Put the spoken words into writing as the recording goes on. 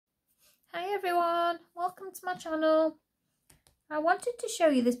welcome to my channel. I wanted to show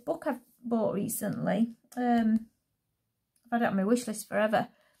you this book I've bought recently. I've had it on my wish list forever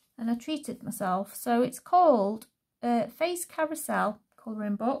and I treated myself. So it's called Face Carousel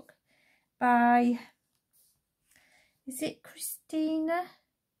colouring book by, is it Krystyna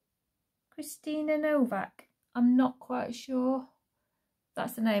Nowak? I'm not quite sure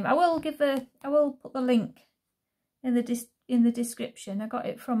that's the name. I will put the link in the description. I got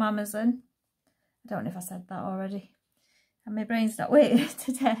it from Amazon. I don't know if I said that already. And my brain's not working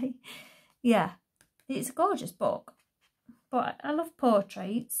today. Yeah, it's a gorgeous book. But I love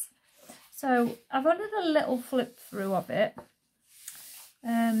portraits. So I've ordered a little flip through of it.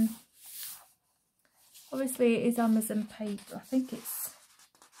 Obviously it is Amazon paper. I think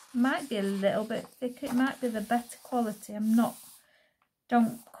might be a little bit thicker. It might be the better quality.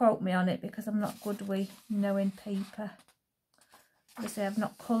 Don't quote me on it because I'm not good with knowing paper. Obviously I've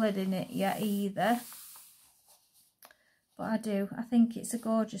not coloured in it yet either. But I do. I think it's a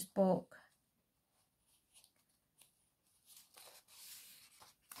gorgeous book.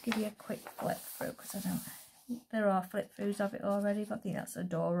 Give you a quick flip through because there are flip throughs of it already, but I think that's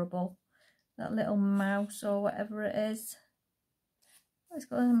adorable. That little mouse or whatever it is. Oh, it's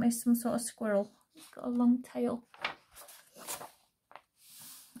got some sort of squirrel. It's got a long tail.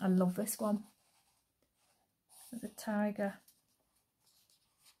 I love this one. With a tiger.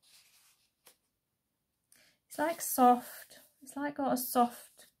 It's like soft. It's like got a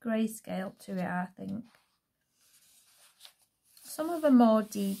soft grayscale to it, I think. Some of them are more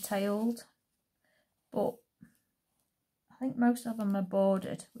detailed, but I think most of them are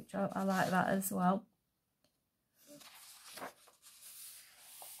bordered, which I like that as well.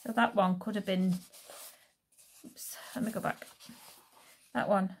 So that one could have been, oops, let me go back. That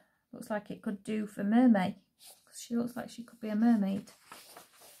one looks like it could do for mermaid, because she looks like she could be a mermaid.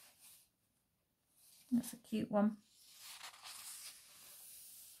 That's a cute one.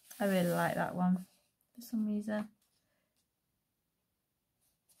 I really like that one for some reason.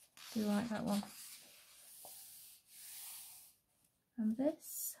 I do like that one. And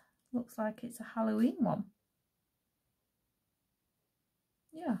this looks like it's a Halloween one.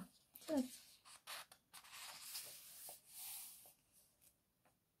 Yeah, it is.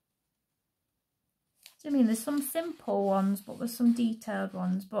 I mean, there's some simple ones, but there's some detailed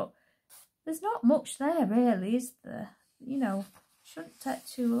ones, but there's not much there really, is there? You know, shouldn't take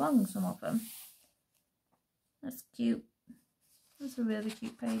too long, some of them. That's cute. That's a really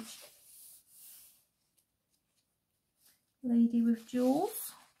cute page. Lady with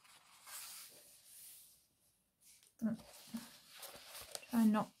jewels. Try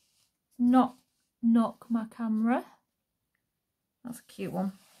not knock my camera. That's a cute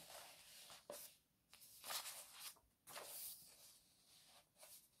one.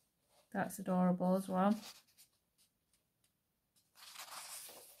 That's adorable as well.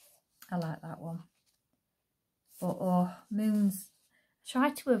 I like that one. But oh, moons. I try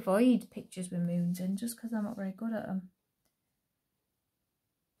to avoid pictures with moons in just because I'm not very good at them.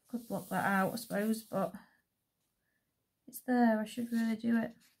 Could block that out, I suppose, but it's there. I should really do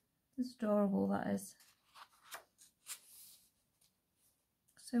it. It's adorable, that is.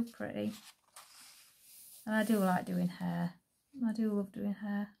 So pretty. And I do like doing hair. I do love doing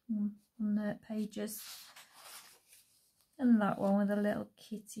hair on the pages. And that one with a little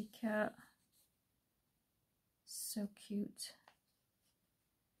kitty cat. So cute.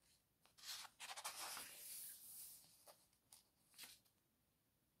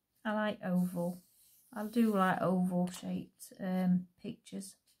 I like oval. I do like oval shaped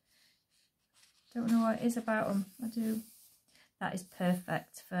pictures. Don't know what it is about them. I do. That is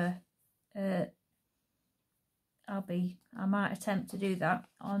perfect for I might attempt to do that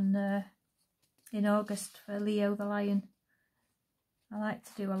on in August for Leo the Lion. I like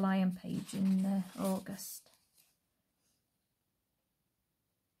to do a lion page in August.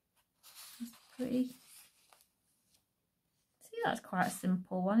 That's pretty. See, that's quite a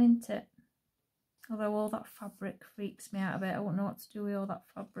simple one, isn't it? Although all that fabric freaks me out a bit. I won't know what to do with all that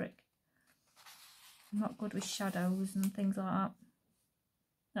fabric. I'm not good with shadows and things like that.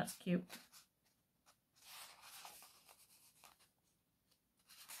 That's cute.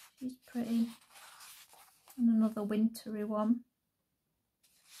 She's pretty. And another wintry one.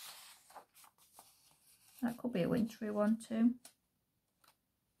 That could be a wintry one too.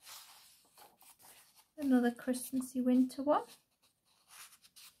 Another Christmassy winter one.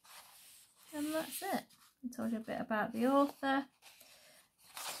 And that's it. I told you a bit about the author.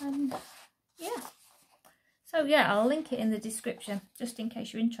 And yeah. So yeah, I'll link it in the description just in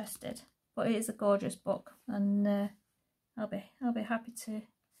case you're interested. But it is a gorgeous book, and I'll be happy to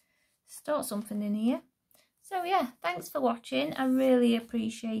start something in here. So yeah, thanks for watching. I really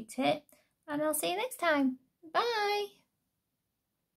appreciate it. And I'll see you next time. Bye.